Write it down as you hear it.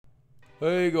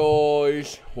Hey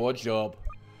guys, what's up?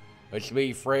 It's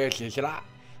me, Francis, and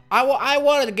I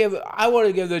wanted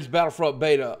to give this Battlefront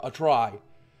beta a try.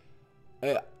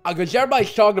 Because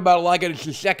everybody's talking about it like it's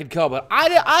the second coming.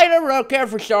 I never cared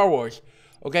for Star Wars.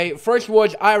 Okay, first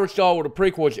ones I ever saw were the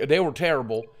prequels, and they were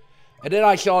terrible. And then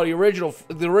I saw the original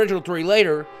three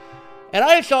later, and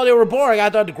I just thought they were boring. I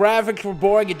thought the graphics were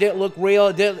boring. It didn't look real.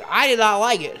 I did not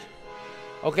like it.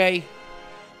 Okay.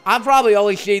 I've probably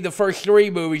only seen the first three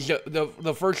movies,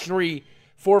 the first three,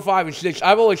 4, 5, and 6.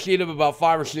 I've only seen them about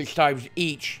 5 or 6 times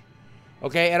each.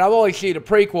 Okay, and I've only seen the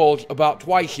prequels about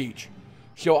twice each.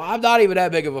 So I'm not even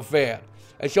that big of a fan.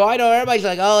 And so I know everybody's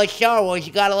like, oh, it's Star Wars.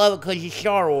 You gotta love it because it's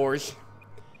Star Wars.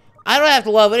 I don't have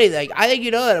to love anything. I think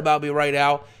you know that about me right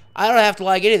now. I don't have to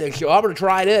like anything. So I'm gonna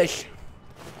try this.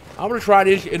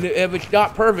 And if it's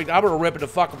not perfect, I'm gonna rip it the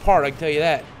fuck apart. I can tell you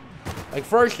that. Like,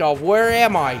 first off, where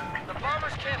am I?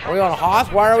 Are we on a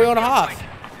Hoth? Why are we on a Hoth?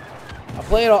 I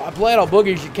played on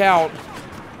Boogie's account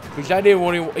because I didn't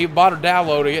want to even bother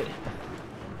downloading it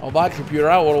on my computer.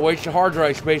 I don't want to waste the hard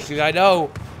drive space because I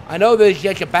know this is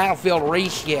just a Battlefield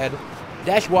reskin.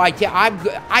 That's why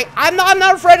I'm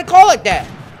not afraid to call it that.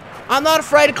 I'm not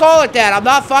afraid to call it that. I'm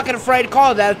not fucking afraid to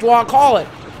call it that. That's why I call it,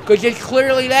 because it's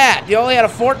clearly that. You only had a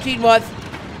 14-month.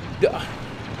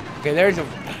 Okay, there's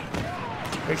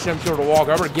some sort of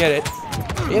walker. I'm gonna get it.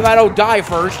 If I don't die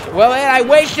first. Well, man, I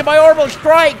wasted my orbital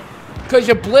strike because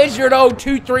of Blizzard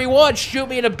 0231 shoot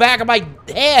me in the back of my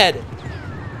head.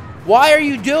 Why are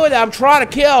you doing that? I'm trying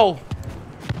to kill.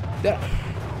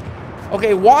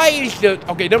 Okay, why is the...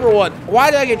 Okay, number one,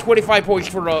 why did I get 25 points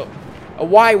for a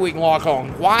Y-Wing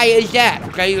lock-on? Why is that?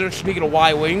 Okay, speaking of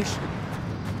Y-Wings.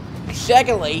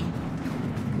 Secondly,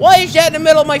 why is that in the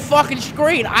middle of my fucking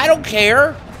screen? I don't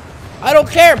care. I don't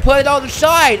care. Put it on the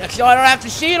side so I don't have to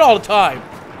see it all the time.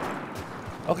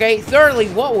 Okay, thirdly,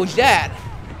 what was that?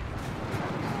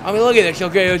 I mean, look at this.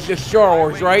 Okay, it's just Star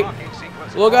Wars, right?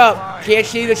 Look up. Can't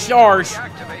see the stars.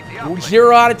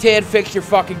 0 out of 10, fix your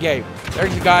fucking game.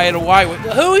 There's a guy in a white.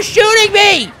 Who is shooting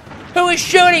me? Who is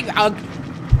shooting?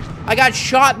 I got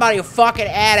shot by a fucking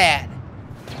AT-AT.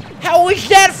 How is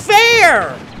that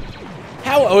fair?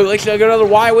 Oh, at least I got another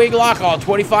Y-Wing lock-on.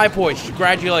 25 points.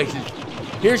 Congratulations.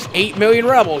 Here's 8 million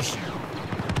rebels.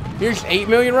 Here's 8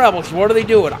 million rebels. What are they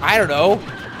doing? I don't know.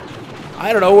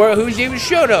 I don't know who's even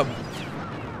shooting them.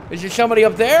 Is there somebody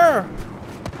up there?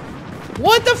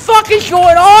 What the fuck is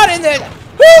going on in there?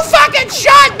 Who fucking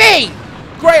shot me?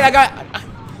 Great, I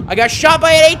got shot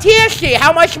by an ATST. How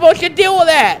am I supposed to deal with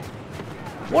that?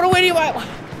 What do we do?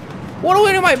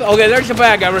 Okay, there's the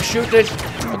bad guy. I'm gonna shoot this.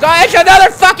 Oh, God, it's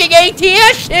another fucking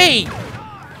ATST.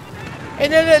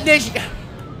 And then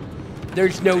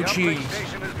there's no cheese.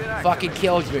 Fucking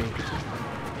kills me.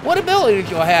 What ability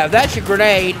do I have? That's a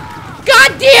grenade.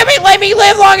 God damn it! Let me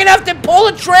live long enough to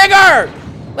pull the trigger!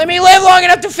 Let me live long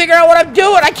enough to figure out what I'm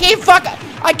doing! I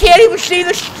can't even see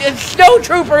the snow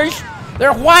troopers!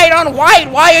 They're white on white!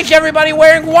 Why is everybody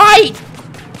wearing white?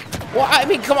 Well, I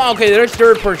mean, come on. Okay, there's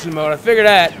third person mode. I figured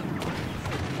that.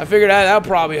 That'll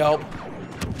probably help.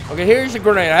 Okay, here's a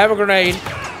grenade. I have a grenade.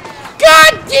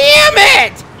 God damn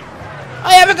it!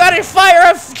 I haven't got to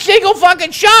fire a single fucking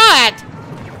shot!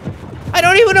 I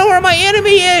don't even know where my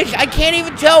enemy is! I can't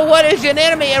even tell what is an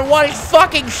enemy and what is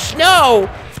fucking snow!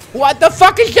 What the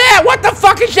fuck is that? What the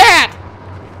fuck is that?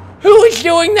 Who is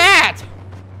doing that?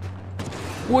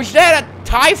 Was that a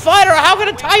TIE fighter? How can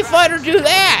a TIE fighter do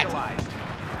that?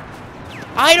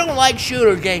 I don't like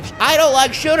shooter games. I don't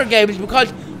like shooter games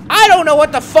because I don't know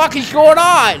what the fuck is going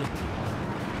on.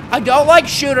 I don't like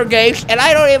shooter games, and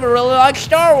I don't even really like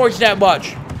Star Wars that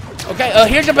much. Okay,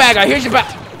 here's a bad guy.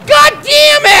 God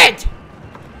damn it!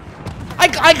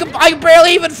 I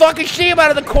barely even fucking see him out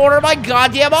of the corner of my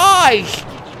goddamn eyes.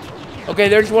 Okay,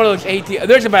 there's one of those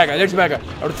There's a bad guy. I'm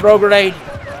gonna throw a grenade.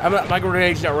 My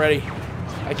grenade's not ready.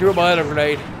 I threw my other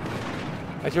grenade.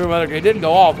 It didn't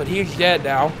go off, but he's dead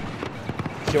now.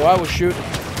 So I was shooting.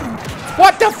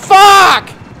 What the fuck?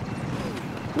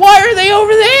 Why are they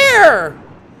over there?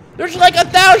 There's like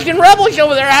 1,000 rebels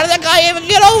over there. How did that guy even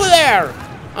get over there?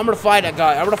 I'm gonna fight that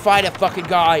guy. I'm gonna fight that fucking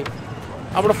guy.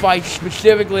 I'm gonna fight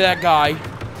specifically that guy.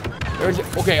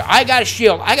 Okay, I got a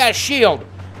shield.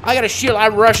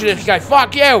 I'm rushing this guy.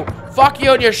 Fuck you. Fuck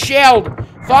you and your shield.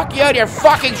 Fuck you and your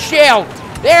fucking shield.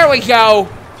 There we go.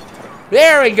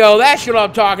 That's what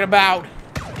I'm talking about.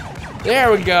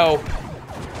 There we go.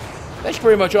 That's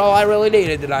pretty much all I really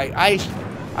needed tonight.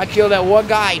 I killed that one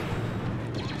guy.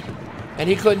 And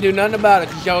he couldn't do nothing about it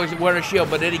because he always wearing a shield,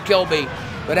 but then he killed me.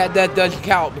 But that doesn't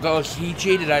count because he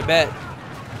cheated, I bet.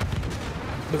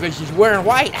 Because he's wearing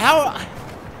white. How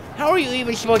are you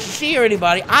even supposed to see or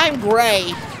anybody? I'm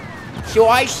gray. So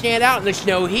I stand out in the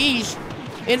snow. He's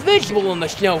invisible in the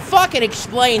snow. Fucking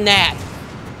explain that.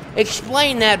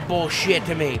 Explain that bullshit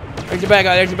to me. There's the bad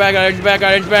guy, there's the bad guy, there's the bad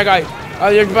guy, there's the bad guy.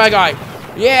 Oh, there's the bad guy.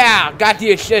 Yeah, got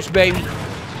the assist, baby.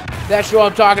 That's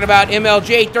what I'm talking about.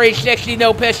 MLG 360,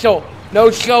 no pistol,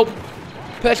 no scope,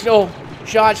 pistol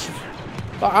shots.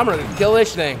 Oh, I'm gonna kill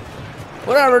this thing.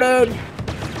 Whatever, dude.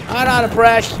 I'm not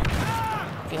impressed.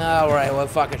 Alright, well,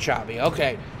 fucking shot me.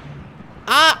 Okay.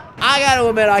 I gotta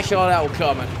admit, I saw that one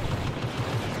coming.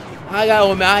 I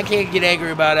gotta admit, I can't get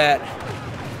angry about that.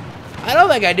 I don't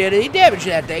think I did any damage to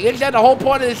that thing. Isn't that the whole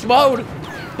point of this mode?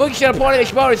 Boogie said the point of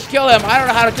this mode is to kill him. I don't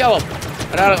know how to kill him.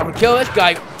 But I'm gonna kill this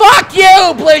guy. Fuck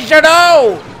you, Blizzard!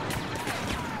 No!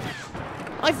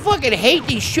 I fucking hate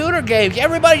these shooter games.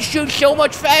 Everybody shoots so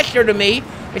much faster than me.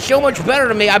 It's so much better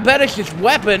than me. I bet it's this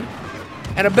weapon.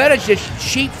 And I bet it's this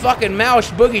cheap fucking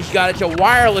mouse Boogie's got. It's a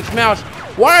wireless mouse.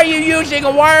 Why are you using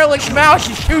a wireless mouse?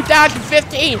 It's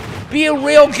 2015. Be a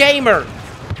real gamer.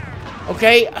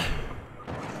 Okay?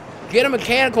 Get a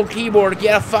mechanical keyboard.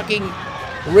 Get a fucking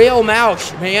real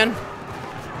mouse, man.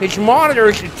 His monitor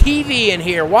is the TV in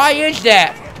here. Why is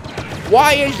that?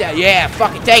 Why is that? Yeah,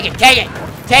 fucking take it, take it.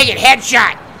 Take it,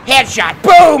 headshot. Headshot.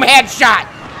 Boom, headshot.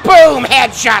 Boom,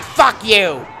 headshot. Fuck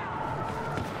you.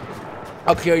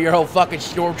 I'll kill your whole fucking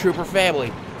Stormtrooper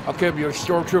family. I'll kill your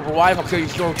Stormtrooper wife. I'll kill your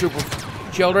Stormtrooper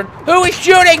children. Who is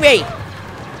shooting me?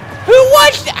 Who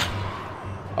was that?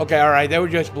 Okay, alright, they were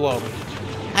just below me.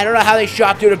 I don't know how they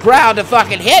shot through the ground to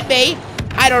fucking hit me.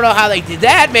 I don't know how they did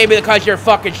that. Maybe because they're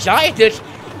fucking scientists.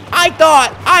 I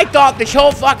thought this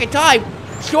whole fucking time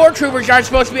Stormtroopers aren't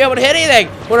supposed to be able to hit anything.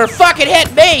 When they're fucking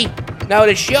hitting me. Now with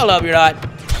a shield up, you're not.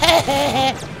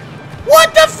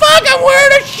 What the fuck? I'm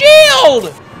wearing a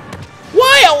shield!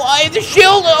 Why? The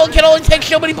shield can only take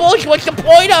so many bullets. What's the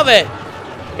point of it?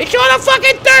 It's on a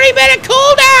fucking 30-minute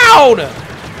cooldown!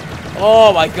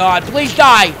 Oh my god, please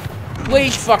die.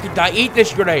 Please fucking die. Eat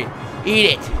this grenade.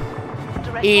 Eat it.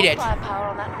 Eat it.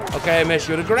 Okay, I missed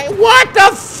you with a grenade. What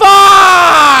the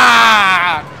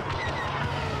fuck?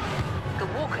 The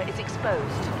walker is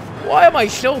exposed. Why am I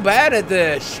so bad at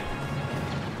this?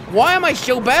 Why am I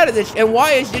so bad at this? And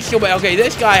why is this so bad? Okay,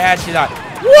 this guy has to die.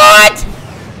 What?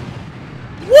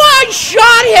 What? I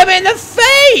shot him in the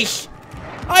face!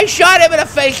 I shot him in the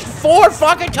face 4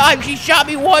 fucking times. He shot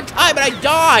me 1 time and I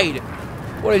died.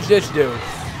 What does this do?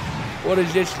 What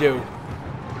does this do?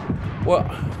 What?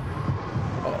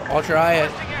 Oh, I'll try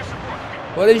it.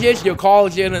 What does this do?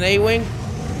 Calls in an A-Wing?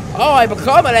 Oh, I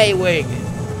become an A-Wing.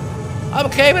 I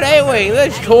became an A-Wing.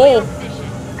 That's cool.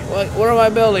 What do my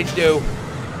buildings do?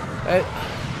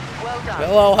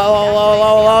 Hello, hello, hello,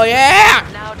 hello, hello, yeah!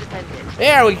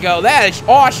 There we go. That is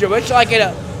awesome. It's like in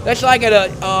a, that's like in a,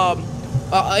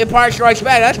 Empire Strikes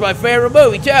Back. That's my favorite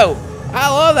movie too. I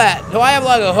love that. Do I have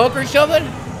like a hook or something?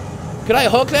 Could I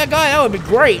hook that guy? That would be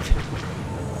great.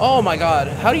 Oh my god.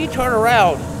 How do you turn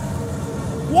around?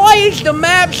 Why is the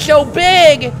map so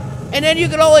big and then you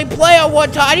can only play on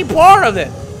one tiny part of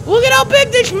it? Look at how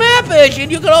big this map is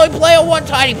and you can only play on one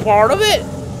tiny part of it.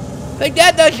 Like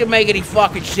that doesn't make any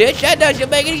fucking sense. That doesn't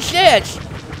make any sense.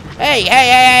 Hey, hey,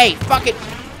 hey, hey, fuck it.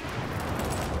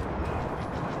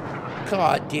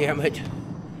 God damn it.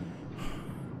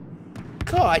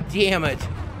 God damn it.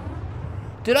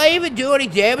 Did I even do any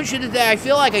damage to the thing? I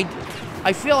feel like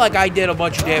I did a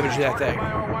bunch of damage to that thing.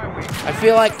 I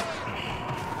feel like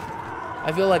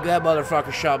that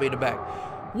motherfucker shot me in the back.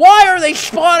 Why are they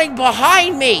spawning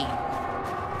behind me?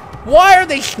 Why are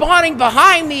they spawning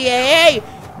behind me, AA?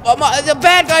 The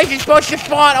bad guys are supposed to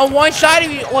spawn on one side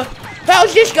of you.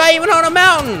 How's this guy even on a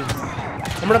mountain?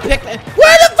 I'm gonna pick that.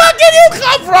 Where the fuck did you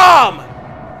come from?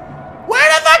 Where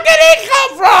the fuck did he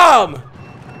come from?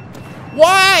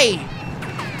 Why?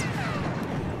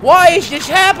 Why is this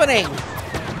happening?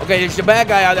 Okay, there's the bad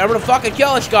guy out there. I'm gonna fucking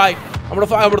kill this guy. I'm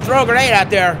gonna throw a grenade out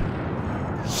there.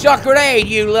 Suck grenade,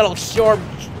 you little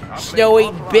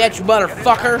snow-eating bitch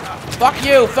motherfucker. Fuck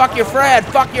you, fuck your friend,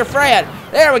 fuck your friend.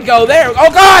 There we go, there.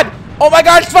 Oh god! Oh my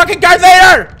god, it's fucking Darth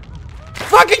Vader!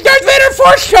 Fucking Darth Vader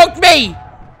force choked me!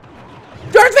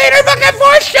 Darth Vader fucking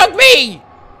force choked me!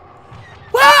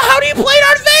 Well, how do you play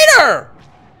Darth Vader?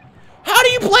 How do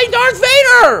you play Darth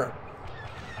Vader?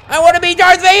 I want to be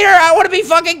Darth Vader! I want to be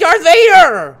fucking Darth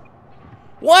Vader!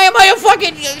 Why am I a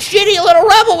fucking shitty little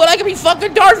rebel when I can be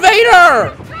fucking Darth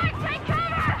Vader?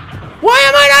 Why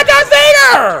am I not Darth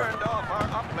Vader?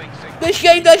 This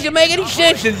game doesn't make any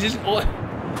sense.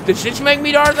 Does this make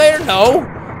me Darth Vader? No.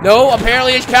 No,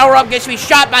 apparently this power-up gets me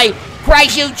shot by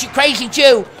Crazy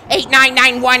 2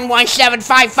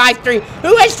 899117553.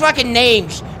 Who has fucking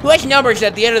names? Who has numbers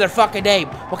at the end of their fucking name?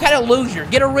 What kind of loser?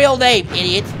 Get a real name,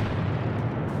 idiot.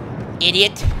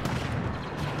 idiot.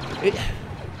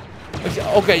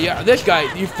 Okay, yeah, this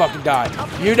guy, you fucking died.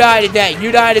 You die today.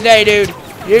 You die today, dude.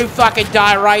 You fucking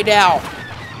die right now.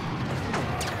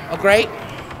 Oh, great.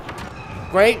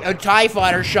 Great. A TIE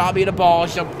fighter shot me in the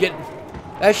balls. So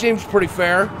that seems pretty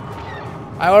fair.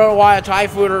 I don't know why a TIE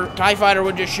fighter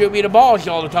would just shoot me in the balls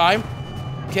all the time.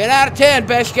 10 out of 10.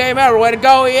 Best game ever. Way to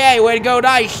go, EA. Way to go,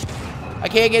 DICE. I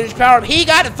can't get his power up. He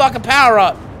got the fucking power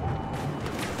up.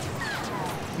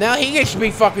 Now he gets to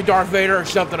be fucking Darth Vader or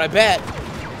something, I bet.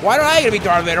 Why don't I get to be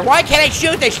Darth Vader? Why can't I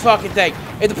shoot this fucking thing?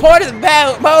 If the point of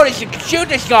the mode is to shoot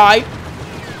this guy,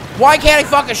 why can't I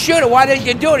fucking shoot it? Why doesn't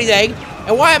it do anything?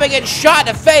 And why am I getting shot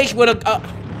in the face with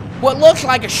what looks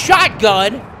like a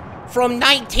shotgun from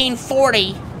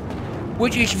 1940,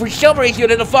 which is for some reason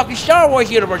in the fucking Star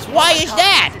Wars universe? Why is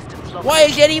that? Why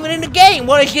is that even in the game?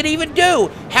 What does it even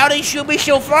do? How do they shoot me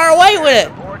so far away with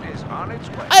it?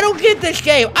 I don't get this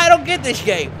game. I don't get this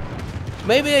game.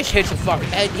 Maybe this hits a fucking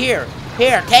head. Here,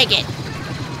 take it.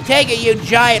 Take it, you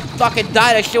giant fucking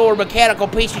dinosaur mechanical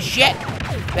piece of shit.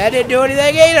 That didn't do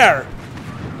anything either.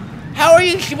 How are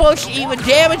you supposed to even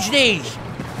damage these?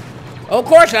 Oh, of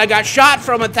course, I got shot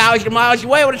from 1,000 miles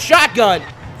away with a shotgun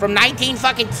from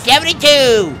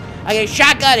 1972. I got a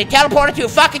shotgun and teleported to a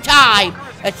fucking time.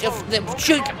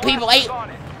 Shoot people.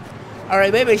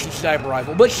 Alright, maybe it's a sniper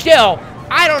rifle, but still,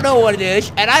 I don't know what it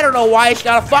is, and I don't know why it's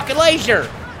not a fucking laser.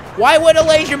 Why wouldn't a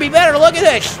laser be better? Look at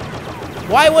this.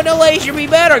 Why wouldn't a laser be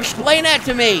better? Explain that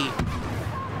to me.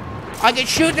 I can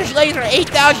shoot this laser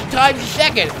 8,000 times a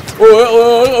second.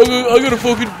 Oh, I got a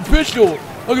fucking pistol.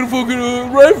 I got a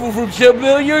fucking rifle from 7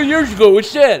 million years ago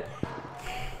instead.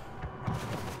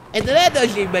 And that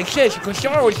doesn't even make sense, because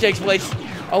Star Wars takes place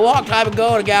a long time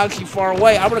ago in a galaxy far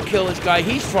away. I'm gonna kill this guy.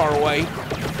 He's far away.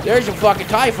 There's a fucking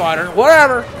TIE fighter.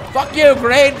 Whatever. Fuck you.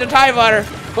 Grenade the TIE fighter.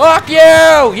 Fuck you.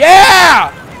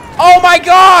 Yeah. Oh my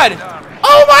god.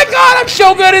 Oh my god. I'm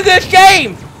so good at this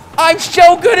game. I'm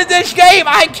so good at this game.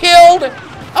 I killed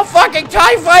a fucking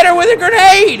TIE fighter with a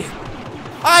grenade.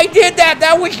 I did that.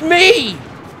 That was me.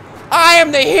 I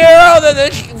am the hero that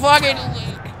this fucking...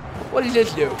 What does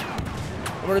this do?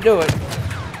 I'm gonna do it.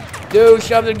 Do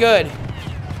something good.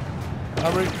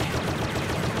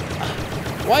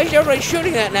 Why is everybody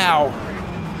shooting that now?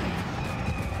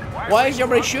 Why is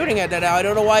everybody shooting at that now? I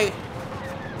don't know why.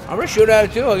 I'm gonna shoot at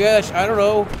it too, I guess. I don't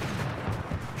know.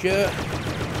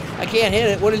 I can't hit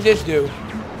it. What does this do?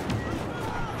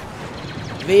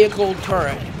 Vehicle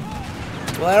turret.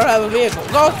 Well, I don't have a vehicle.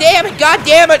 Oh, damn it! God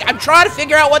damn it! I'm trying to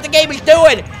figure out what the game is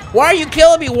doing. Why are you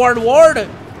killing me, Ward?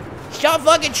 Stop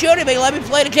fucking shooting me. Let me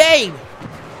play the game.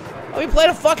 Let me play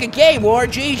the fucking game,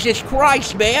 Ward. Jesus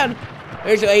Christ, man.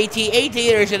 There's an AT&T,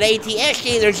 there's an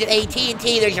AT&ST, there's an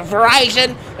AT&T, there's a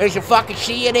Verizon, there's a fucking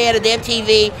CNN and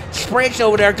MTV, Sprint's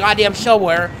over there, goddamn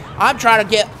somewhere. I'm trying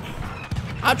to get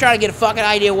a fucking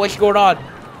idea of what's going on.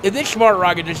 If this smart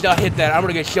rocket does not hit that, I'm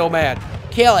gonna get so mad.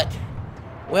 Kill it.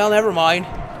 Well, never mind.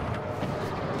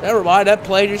 Never mind, that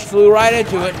plane just flew right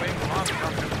into it.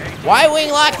 Y-wing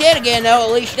locked in again, though,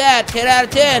 at least that. 10 out of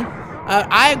 10.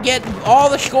 I'm getting all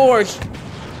the scores.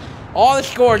 All the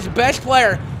scores, the best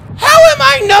player. How am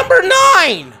I number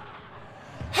 9?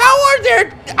 How are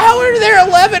there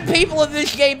 11 people in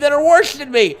this game that are worse than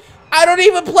me? I don't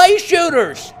even play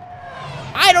shooters.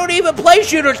 I don't even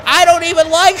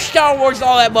like Star Wars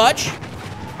all that much.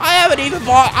 I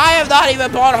have not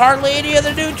even bought hardly any of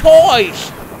the new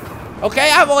toys. Okay,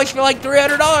 I've only spent like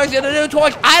 $300 in the new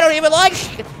toys. I don't even like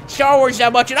Star Wars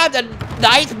that much, and I'm the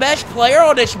 9th best player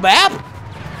on this map?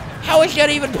 How is that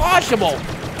even possible?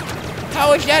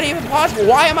 How is that even possible?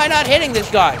 Why am I not hitting this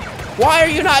guy? Why are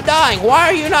you not dying? Why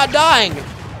are you not dying?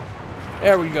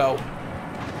 There we go.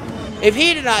 If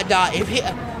he did not die,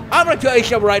 I'm going to tell you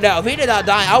something right now. If he did not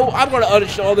die, I'm going to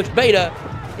uninstall this beta.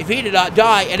 If he did not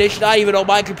die, and it's not even on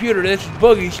my computer, this is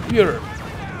Boogie's computer.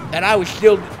 And I was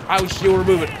still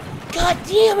removing it. God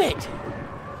damn it!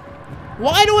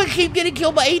 Why do I keep getting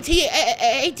killed by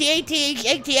AT-STs,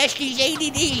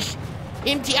 ADDs,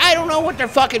 MT? I don't know what they're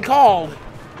fucking called.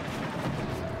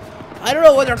 I don't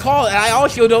know what they're called, and I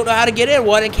also don't know how to get in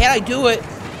one, and can I do it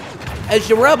as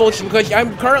the Rebels, because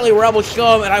I'm currently Rebel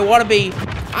Scum, and I want to be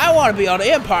on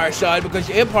the Empire side, because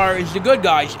the Empire is the good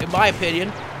guys, in my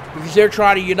opinion, because they're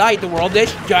trying to unite the world.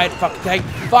 This giant fucking thing.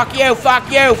 Fuck you,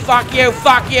 fuck you, fuck you,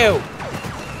 fuck you!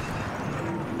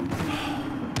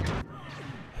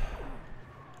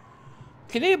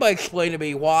 Can anybody explain to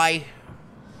me why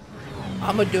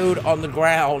I'm a dude on the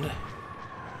ground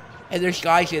and there's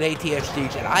guys in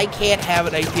AT-STs and I can't have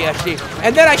an AT-ST,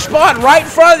 and then I spawn right in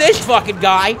front of this fucking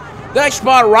guy Then I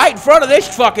spawn right in front of this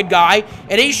fucking guy,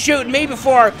 and he's shooting me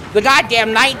before the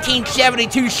goddamn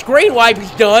 1972 screen wipe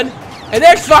is done. And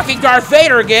there's fucking Darth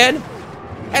Vader again.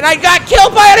 And I got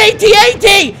killed by an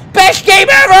AT-AT! Best game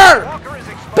ever!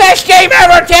 Best game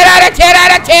ever! 10 out of 10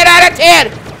 out of 10 out of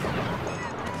 10!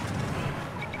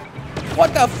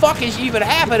 What the fuck is even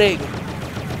happening?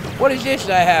 What is this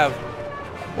I have?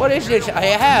 What is this I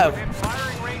have?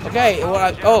 Okay,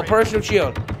 well, oh, personal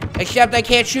shield. Except I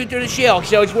can't shoot through the shield,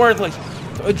 so it's worthless.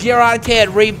 0 out of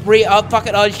 10,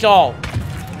 fucking uninstall.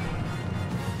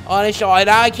 Uninstall, and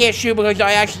now I can't shoot because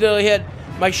I accidentally hit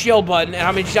my shield button, and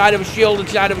I'm inside of a shield,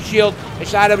 inside of a shield,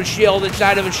 inside of a shield,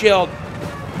 inside of a shield.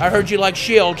 I heard you like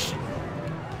shields.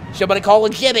 Somebody call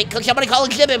exhibit, somebody call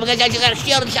exhibit because I just got a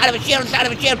shield inside of a shield, inside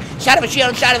of a shield, inside of a shield,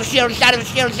 inside of a shield, inside of a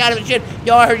shield, inside of a shield.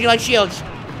 Yo, I heard you like shields.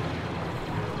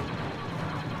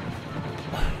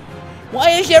 Why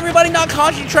is everybody not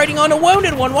concentrating on the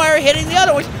wounded one? Why are you hitting the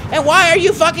other ones? And why are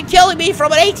you fucking killing me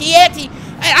from an AT-AT?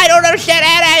 I don't understand.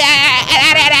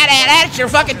 You're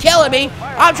fucking killing me.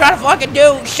 I'm trying to fucking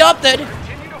do something.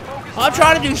 I'm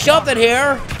trying to do something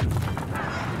here.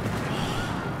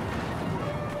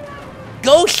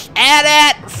 Ghost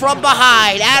at from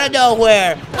behind, out of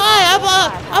nowhere. Hi,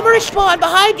 I'm gonna spawn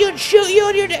behind you and shoot you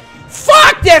in your.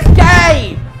 Fuck this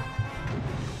game!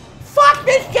 Fuck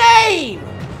this game!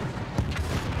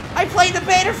 I played the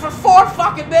beta for 4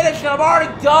 fucking minutes and I'm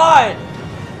already done.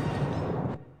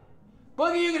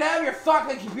 Boogie, you can have your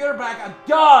fucking computer back. I'm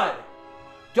done.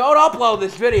 Don't upload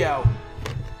this video.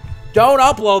 Don't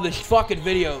upload this fucking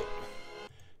video.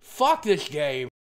 Fuck this game.